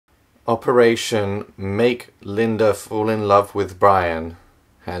Operation Make Linda Fall in Love with Brian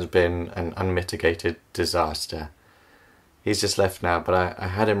has been an unmitigated disaster. He's just left now, but I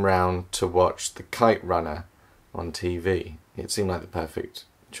had him round to watch the Kite Runner on TV. It seemed like the perfect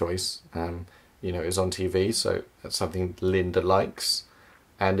choice. You know, it was on TV, so that's something Linda likes.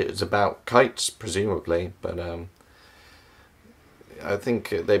 And it was about kites, presumably, but I think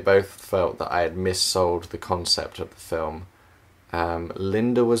they both felt that I had missold the concept of the film.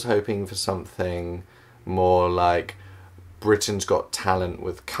 Linda was hoping for something more like Britain's Got Talent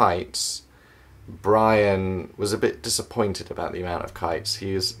with kites. Brian was a bit disappointed about the amount of kites.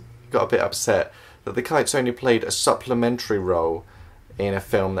 He got a bit upset that the kites only played a supplementary role in a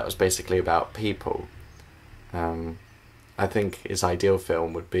film that was basically about people. I think his ideal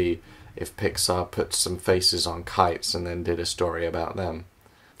film would be if Pixar put some faces on kites and then did a story about them.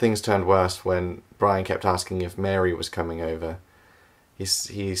 Things turned worse when Brian kept asking if Mary was coming over.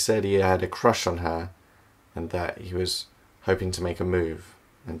 He said he had a crush on her and that he was hoping to make a move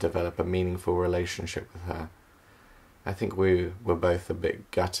and develop a meaningful relationship with her. I think we were both a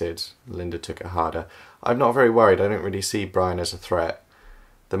bit gutted. Linda took it harder. I'm not very worried. I don't really see Brian as a threat.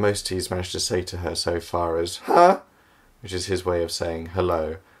 The most he's managed to say to her so far is, "Huh?" which is his way of saying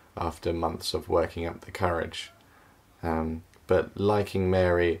hello after months of working up the courage. But liking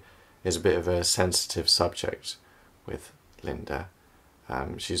Mary is a bit of a sensitive subject with Linda.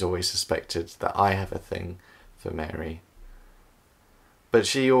 She's always suspected that I have a thing for Mary. But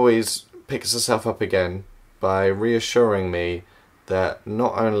she always picks herself up again by reassuring me that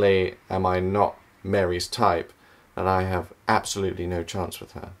not only am I not Mary's type, that I have absolutely no chance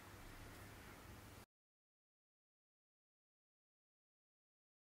with her.